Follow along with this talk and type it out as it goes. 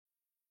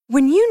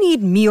When you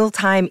need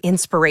mealtime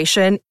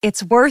inspiration,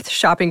 it's worth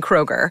shopping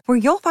Kroger, where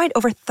you'll find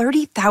over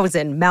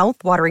 30,000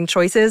 mouth-watering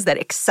choices that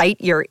excite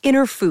your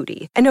inner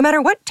foodie. And no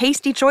matter what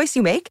tasty choice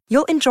you make,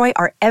 you'll enjoy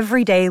our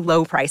everyday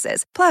low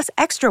prices, plus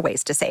extra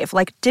ways to save,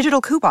 like digital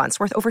coupons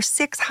worth over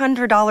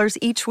 $600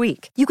 each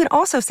week. You can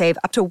also save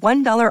up to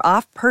 $1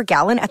 off per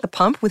gallon at the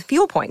pump with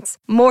fuel points.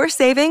 More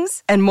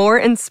savings and more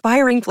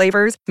inspiring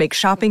flavors make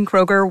shopping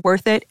Kroger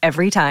worth it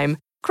every time.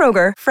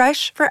 Kroger,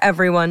 fresh for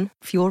everyone.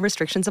 Fuel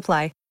restrictions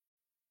apply.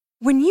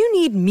 When you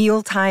need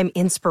mealtime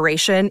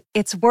inspiration,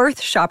 it's worth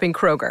shopping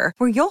Kroger,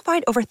 where you'll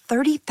find over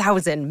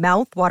 30,000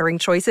 mouth-watering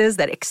choices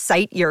that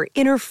excite your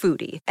inner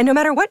foodie. And no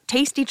matter what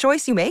tasty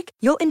choice you make,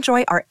 you'll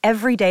enjoy our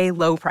everyday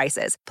low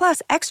prices,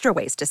 plus extra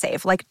ways to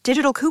save, like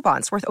digital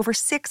coupons worth over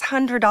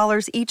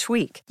 $600 each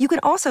week. You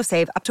can also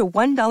save up to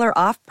 $1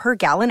 off per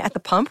gallon at the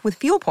pump with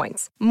fuel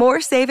points.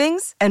 More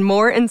savings and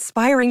more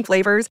inspiring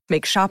flavors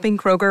make shopping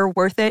Kroger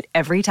worth it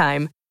every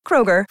time.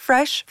 Kroger,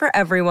 fresh for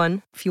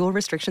everyone. Fuel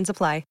restrictions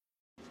apply.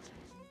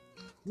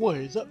 What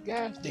is up,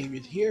 guys?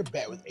 David here,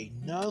 back with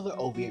another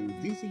OVA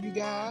review for you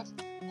guys.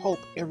 Hope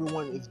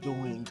everyone is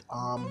doing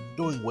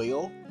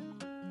well.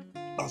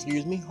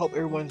 Hope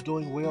everyone's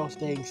doing well,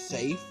 staying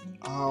safe.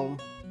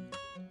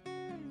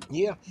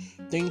 Yeah,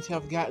 things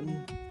have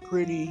gotten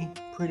pretty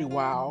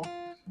wild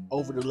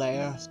over the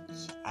last,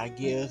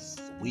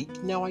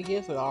 week now,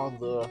 with all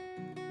the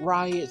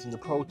riots and the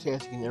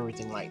protesting and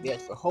everything like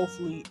that. So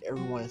hopefully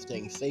everyone is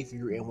staying safe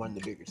here in one of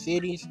the bigger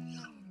cities.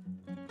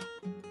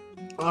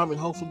 And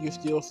hopefully you're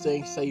still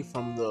staying safe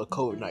from the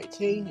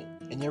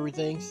COVID-19 and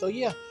everything. So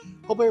yeah,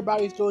 hope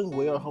everybody's doing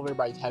well. Hope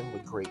everybody's having a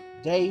great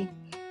day.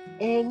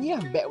 And yeah,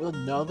 I'm back with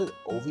another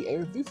OVA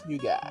review for you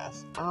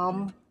guys.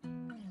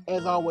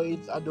 As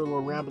always, I do a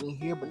little rambling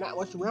here, but not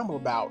much to ramble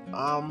about.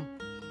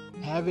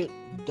 Haven't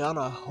done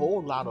a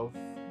whole lot of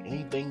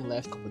anything the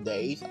last couple of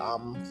days.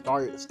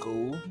 Started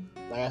school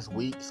last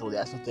week, so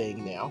that's a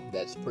thing now.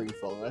 That's pretty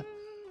fun.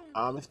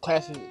 This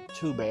class isn't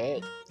too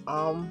bad.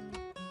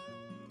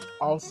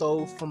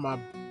 Also, from my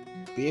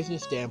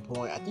business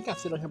standpoint, I think I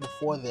said on here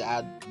before that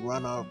I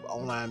run an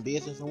online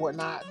business and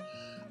whatnot.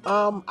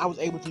 I was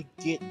able to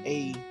get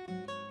a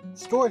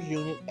storage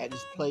unit at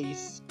this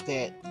place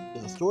that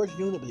is a storage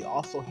unit, but they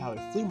also have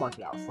a flea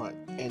market out front.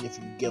 And if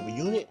you give a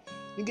unit,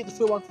 you get the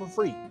flea market for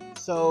free.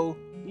 So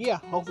yeah,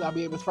 hopefully I'll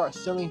be able to start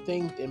selling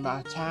things in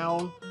my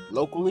town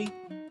locally,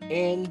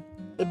 and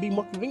it'll be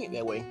more convenient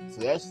that way. So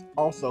that's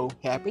also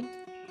happened.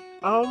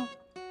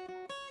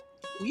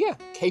 Yeah,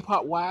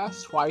 K-pop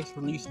wise, Twice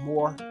released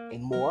More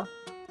and More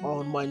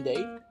on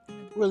Monday.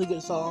 Really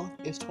good song.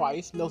 It's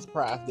Twice, no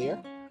surprise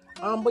there.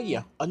 But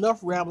yeah, enough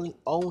rambling,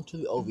 on to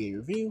the OVA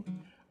review.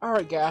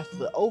 Alright guys,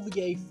 the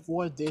OVA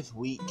for this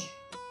week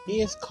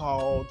is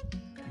called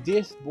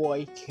This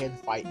Boy Can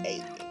Fight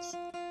Aliens,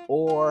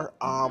 or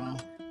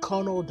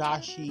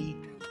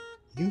Konodashi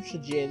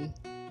Yushijin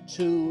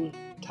to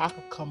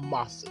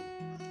Takakamasu.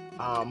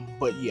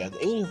 But yeah,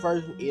 the English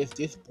version is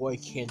This Boy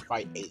Can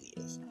Fight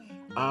Aliens.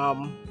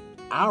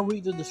 I'll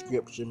read the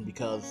description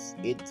because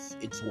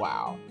it's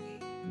wild.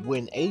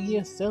 When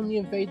aliens suddenly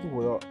invade the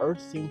world, Earth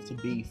seems to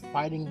be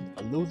fighting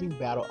a losing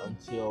battle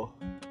until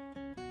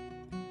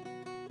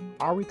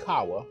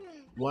Arikawa,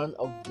 one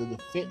of the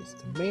defense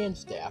command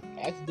staff,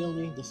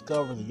 accidentally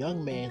discovers a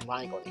young man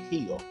lying on a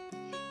hill.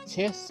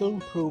 Tests soon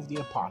prove the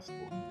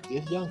impossible.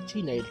 This young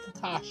teenager,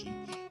 Kakashi,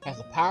 has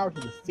the power to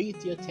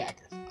defeat the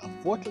attackers.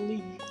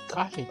 Unfortunately,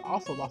 Kakashi has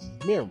also lost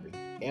his memory,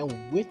 and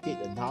with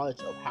it the knowledge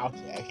of how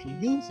to actually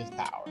use his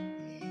power.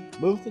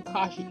 Moving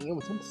Kakashi in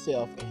with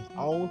himself and his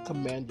own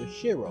commander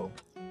Shiro,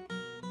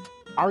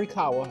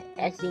 Arikawa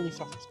accidentally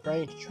starts a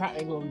strange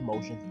triangle of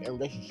emotions and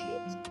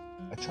relationships.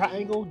 A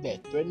triangle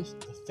that threatens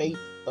the fate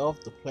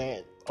of the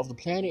planet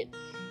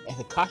as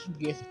Kakashi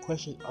begins to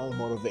question his own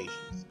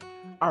motivations.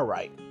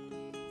 Alright,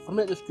 from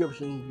that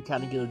description you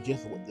kind of get a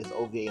gist of what this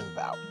OVA is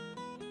about.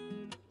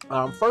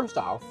 First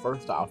off,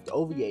 the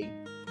OVA,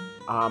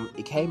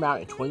 it came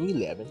out in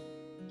 2011.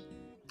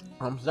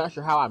 I'm not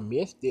sure how I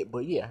missed it,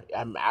 but yeah,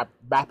 I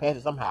bypassed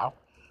it somehow.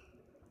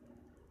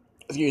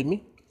 Excuse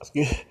me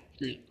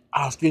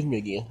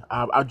again.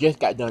 I just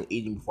got done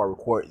eating before I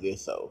recorded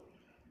this, so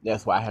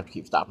that's why I have to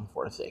keep stopping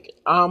for a second.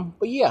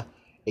 But yeah,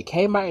 it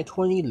came out in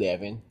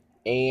 2011,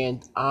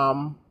 and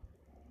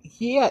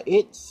yeah,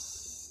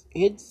 it's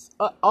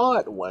an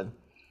odd one.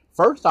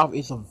 First off,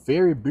 it's a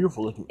very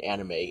beautiful looking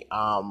anime.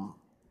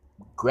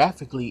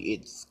 Graphically,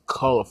 it's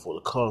colorful.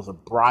 The colors are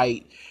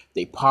bright.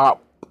 They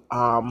pop.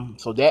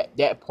 So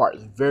that part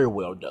is very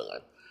well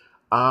done.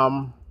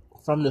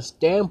 From the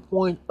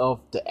standpoint of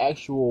the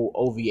actual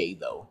OVA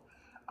though,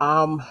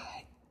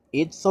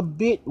 it's a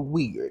bit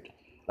weird.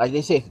 Like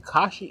they said,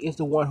 Kakashi is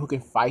the one who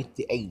can fight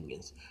the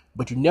aliens,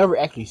 but you never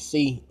actually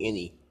see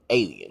any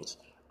aliens.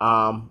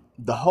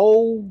 The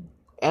whole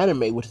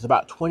anime, which is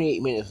about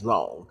 28 minutes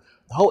long,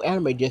 the whole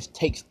anime just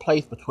takes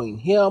place between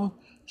him,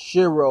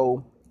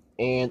 Shiro,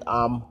 and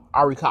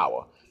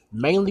Arikawa.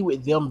 Mainly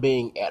with them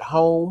being at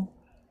home,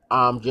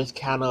 just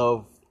kind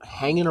of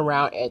hanging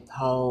around at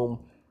home,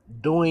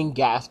 doing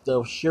guy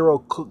stuff. Shiro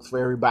cooks for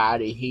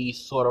everybody. He's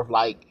sort of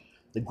like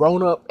the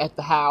grown up at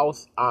the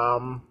house.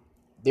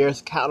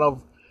 There's kind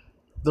of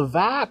the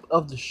vibe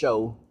of the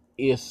show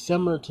is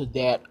similar to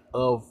that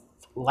of,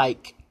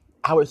 like,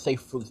 I would say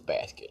Fruits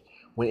Basket.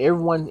 When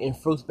everyone in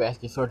Fruits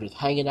Basket sort of is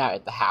hanging out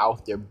at the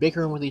house, they're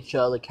bickering with each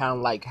other, kind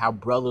of like how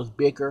brothers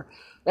bicker.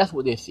 That's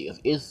what this is.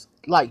 It's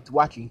like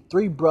watching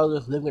three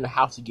brothers living in a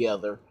house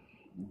together,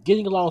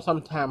 getting along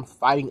sometimes,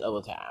 fighting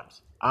other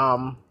times.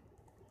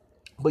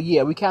 But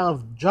yeah, we kind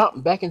of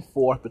jump back and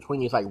forth between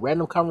these like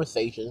random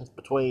conversations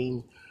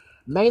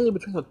mainly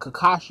between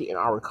Kakashi and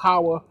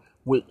Arakawa,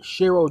 with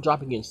Shiro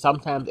dropping in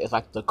sometimes as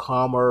like the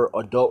calmer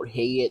adult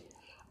head.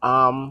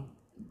 Um,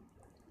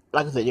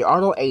 like I said, there are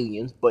no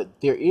aliens,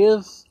 but there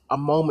is a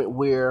moment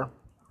where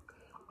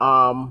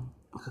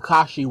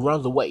Kakashi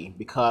runs away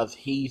because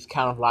he's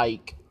kind of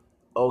like,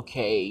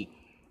 okay,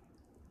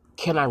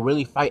 can I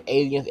really fight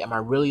aliens? Am I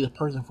really the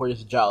person for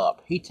this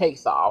job? He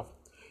takes off,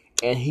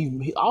 and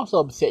he also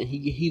upset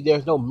he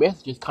there's no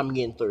messages coming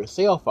in through his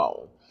cell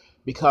phone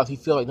because he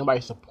feels like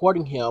nobody's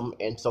supporting him,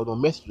 and so no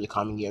messages are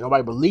coming in.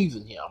 Nobody believes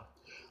in him.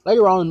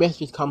 Later on, the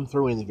messages come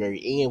through in the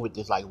very end with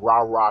this like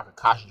rah rah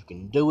Kakashi, you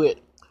can do it.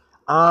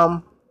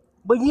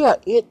 But yeah,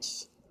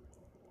 it's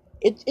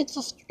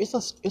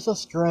a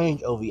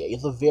strange OVA.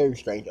 It's a very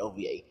strange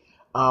OVA.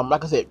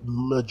 Like I said,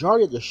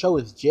 majority of the show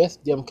is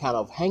just them kind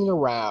of hanging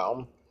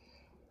around.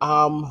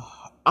 Um,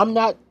 I'm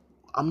not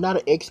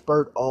an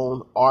expert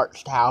on art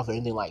styles or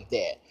anything like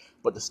that,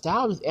 but the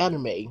style of this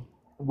anime,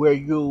 where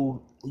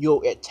you'll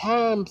at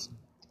times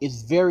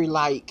it's very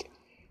like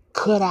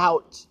cut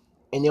out,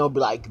 and there'll be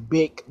like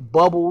big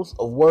bubbles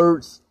of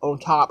words on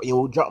top, and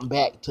you'll jump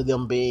back to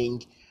them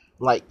being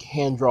like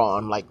hand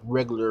drawn, like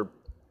regular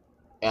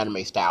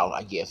anime style,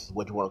 I guess is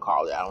what you want to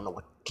call it. I don't know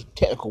what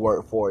technical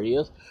word for it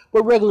is,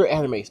 but regular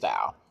anime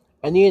style.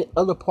 And then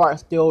other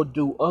parts they'll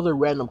do other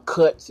random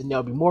cuts, and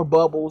there'll be more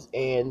bubbles,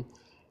 and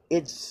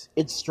it's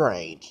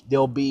strange.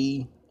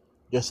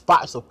 There's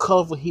spots of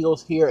colorful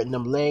heels here, and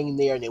them laying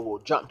there, and then we'll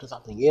jump to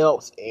something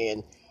else,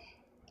 and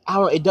I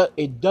don't know,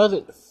 it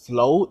doesn't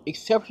flow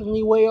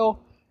exceptionally well,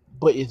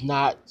 but it's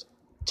not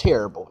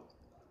terrible.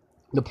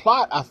 The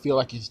plot I feel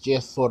like is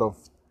just sort of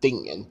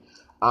thin.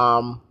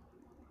 Um,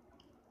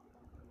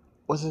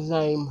 what's his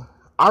name?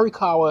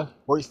 Arikawa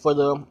works for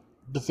the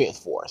Defense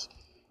Force.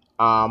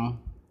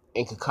 Um,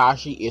 and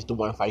Kakashi is the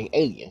one fighting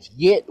aliens.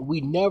 Yet we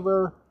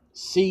never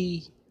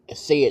see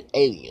said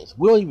aliens.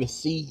 We don't even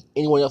see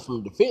anyone else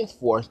from the Defense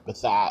Force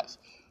besides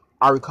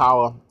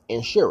Arikawa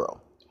and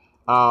Shiro.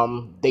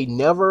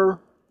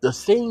 The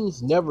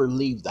scenes never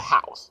leave the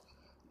house.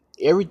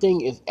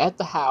 Everything is at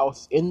the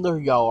house, in the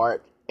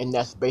yard, and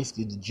that's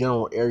basically the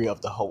general area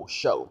of the whole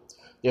show.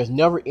 There's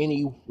never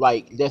any,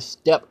 like, let's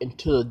step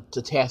into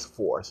the task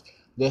force.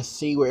 Let's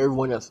see where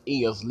everyone else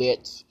is.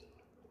 Let's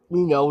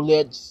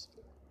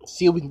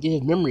see if we can get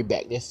his memory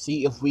back. Let's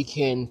see if we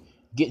can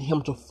get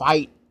him to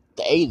fight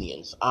the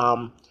aliens.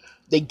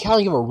 They kind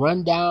of give a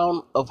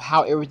rundown of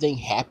how everything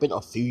happened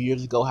a few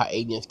years ago, how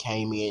aliens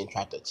came in and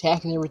tried to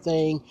attack and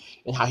everything,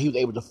 and how he was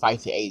able to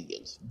fight the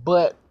aliens.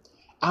 But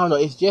I don't know,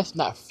 it's just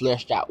not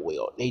fleshed out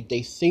well.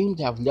 They seem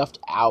to have left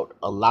out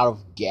a lot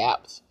of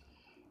gaps.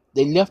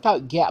 They left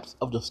out gaps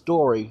of the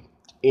story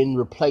in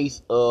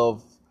replace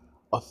of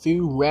a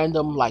few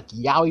random like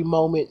yaoi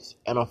moments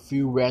and a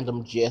few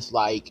random just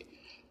like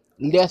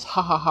less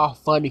ha ha ha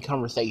funny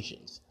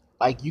conversations.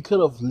 Like, you could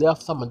have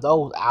left some of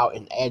those out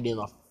and added in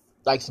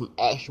some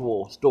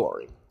actual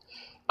story.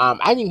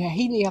 He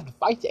didn't have to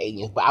fight the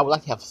aliens, but I would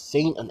like to have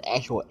seen an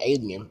actual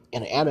alien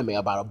in an anime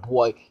about a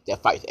boy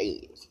that fights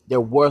aliens.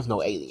 There was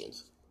no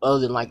aliens, other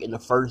than like in the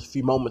first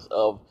few moments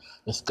of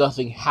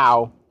discussing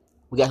how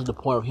we got to the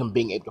point of him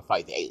being able to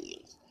fight the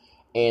aliens.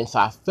 And so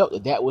I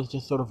felt that was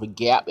just sort of a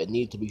gap that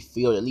needed to be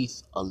filled at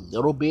least a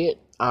little bit.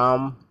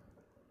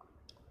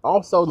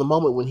 Also, the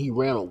moment when he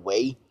ran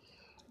away,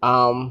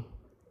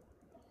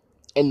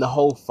 and the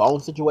whole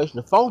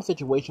the phone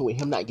situation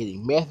with him not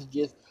getting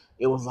messages,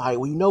 it was like,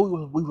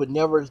 well, we would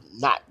never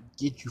not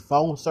get you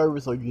phone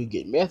service or you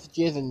get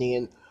messages, and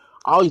then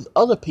all these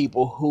other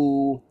people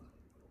who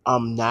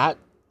I'm not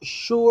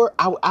sure,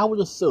 I would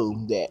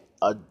assume that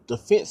a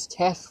defense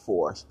task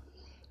force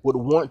would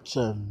want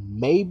to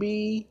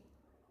maybe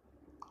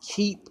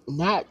keep,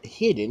 not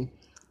hidden,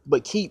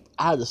 but keep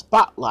out of the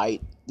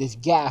spotlight this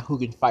guy who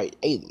can fight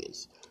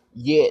aliens.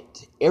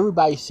 Yet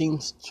everybody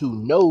seems to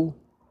know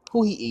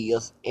who he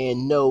is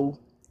and know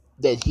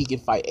that he can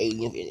fight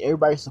aliens, and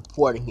everybody's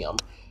supporting him.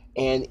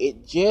 And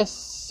it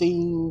just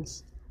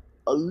seems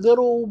a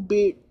little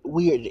bit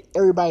weird that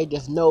everybody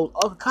just knows,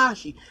 oh,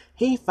 Kakashi,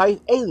 he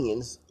fights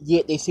aliens,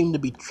 yet they seem to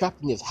be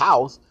trapped in his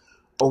house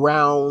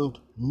around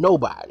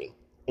nobody.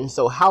 And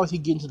so how is he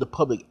getting to the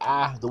public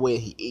eye the way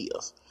he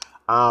is?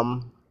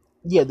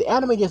 Yeah, the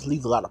anime just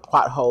leaves a lot of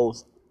plot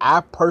holes.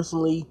 I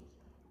personally,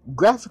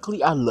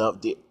 graphically, I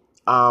loved it.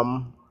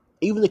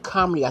 Even the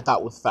comedy I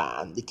thought was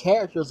fine. The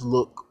characters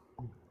look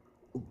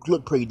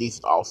pretty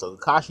decent also.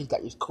 Kakashi's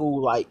got this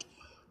cool, like,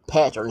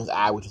 patch on his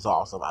eye, which is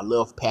awesome. I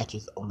love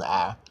patches on the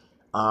eye.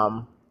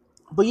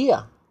 But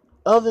yeah,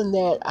 other than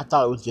that, I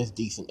thought it was just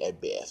decent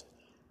at best.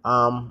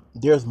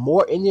 There's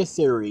more in this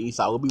series,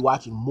 so I will be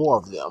watching more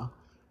of them.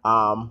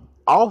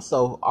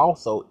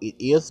 Also, it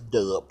is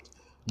dubbed.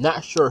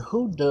 Not sure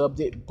who dubbed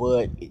it,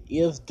 but it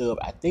is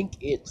dubbed. I think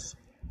it's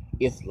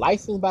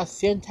licensed by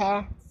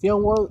Sentai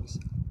Filmworks,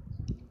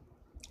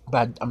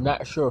 but I'm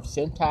not sure if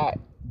Sentai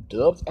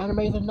dubs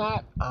animes or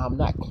not. I'm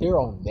not clear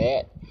on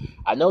that.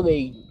 I know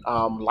they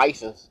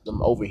license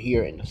them over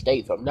here in the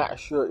States, but I'm not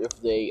sure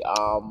if they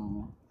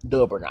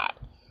dub or not.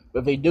 But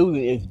if they do,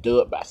 it's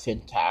dubbed by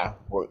Sentai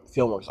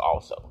Filmworks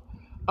also.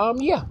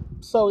 Yeah.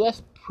 So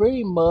that's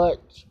pretty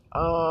much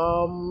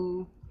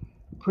my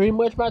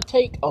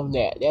take on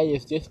that. That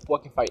is This Boy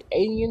Can Fight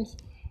Aliens.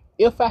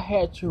 If I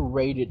had to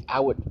rate it,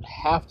 I would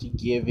have to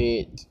give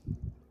it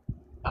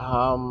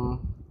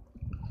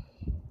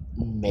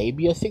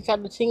maybe a 6 out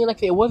of 10. Like I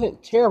said, it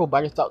wasn't terrible, but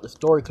I just thought the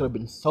story could have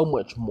been so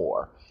much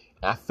more.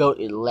 And I felt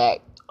it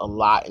lacked a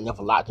lot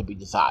to be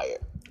desired.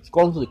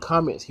 Scrolling through the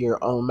comments here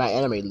on my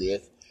anime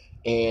list,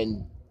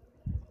 and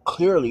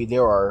clearly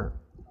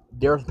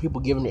there's people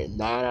giving it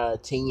 9 out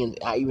of 10.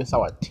 I even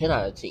saw a 10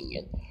 out of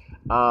 10.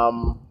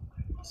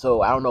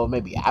 So I don't know if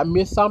maybe I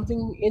missed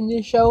something in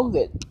this show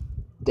that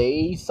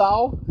they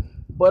saw,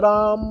 but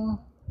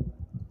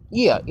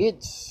yeah,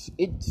 it's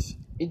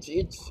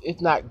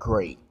not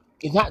great.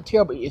 It's not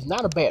terrible. It's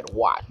not a bad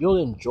watch.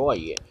 You'll enjoy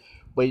it,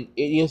 but it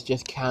is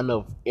just kind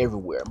of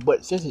everywhere.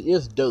 But since it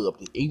is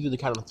dubbed, it's easy to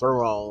kind of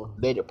throw on,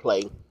 let it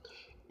play,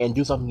 and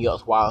do something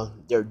else while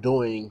they're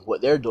doing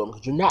what they're doing,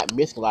 because you're not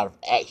missing a lot of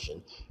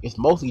action. It's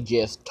mostly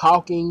just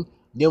talking,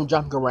 them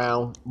jumping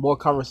around, more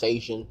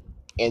conversation,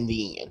 and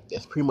the end.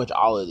 That's pretty much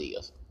all it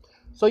is.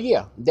 So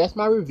yeah, that's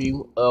my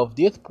review of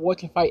This Boy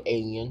Can Fight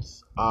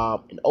Aliens,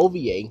 an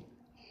OVA,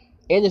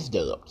 and it's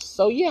dubbed.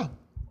 So yeah,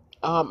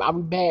 I'll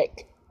be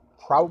back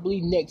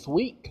hopefully next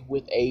week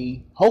with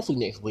a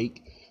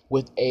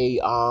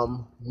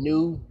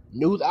new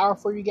news hour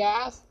for you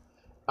guys.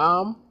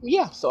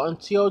 Yeah, so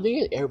until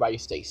then, everybody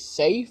stay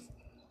safe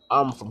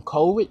from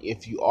COVID.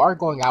 If you are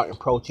going out and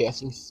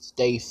protesting,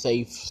 stay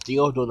safe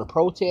still during the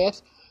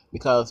protest,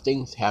 because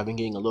things have been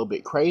getting a little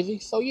bit crazy.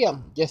 So yeah,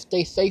 just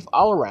stay safe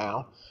all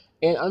around.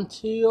 And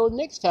until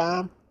next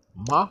time,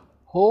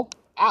 Maho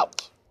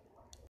out.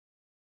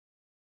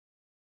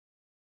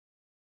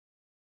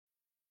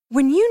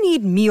 When you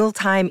need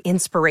mealtime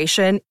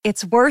inspiration,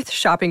 it's worth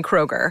shopping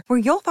Kroger, where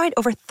you'll find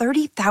over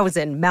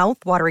 30,000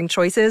 mouth-watering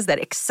choices that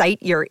excite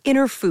your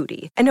inner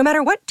foodie. And no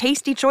matter what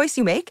tasty choice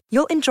you make,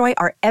 you'll enjoy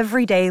our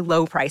everyday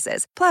low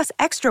prices, plus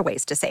extra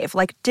ways to save,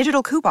 like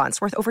digital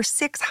coupons worth over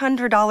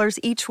 $600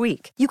 each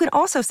week. You can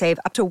also save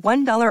up to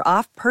 $1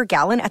 off per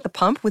gallon at the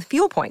pump with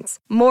fuel points.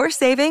 More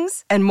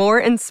savings and more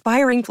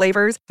inspiring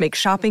flavors make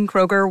shopping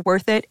Kroger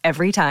worth it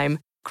every time.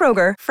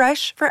 Kroger,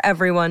 fresh for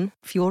everyone.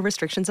 Fuel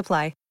restrictions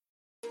apply.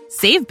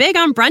 Save big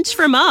on brunch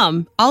for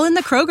mom, all in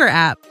the Kroger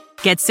app.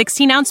 Get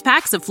 16-ounce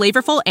packs of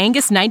flavorful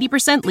Angus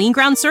 90% lean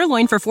ground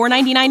sirloin for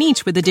 $4.99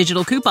 each with a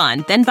digital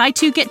coupon. Then buy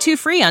 2, get 2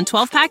 free on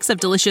 12 packs of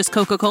delicious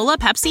Coca-Cola,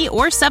 Pepsi,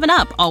 or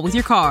 7-Up, all with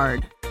your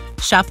card.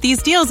 Shop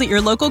these deals at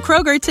your local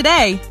Kroger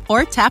today,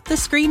 or tap the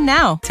screen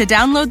now to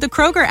download the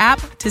Kroger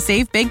app to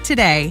save big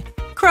today.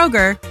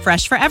 Kroger,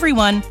 fresh for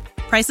everyone.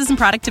 Prices and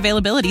product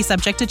availability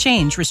subject to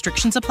change.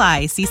 Restrictions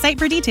apply. See site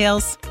for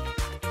details.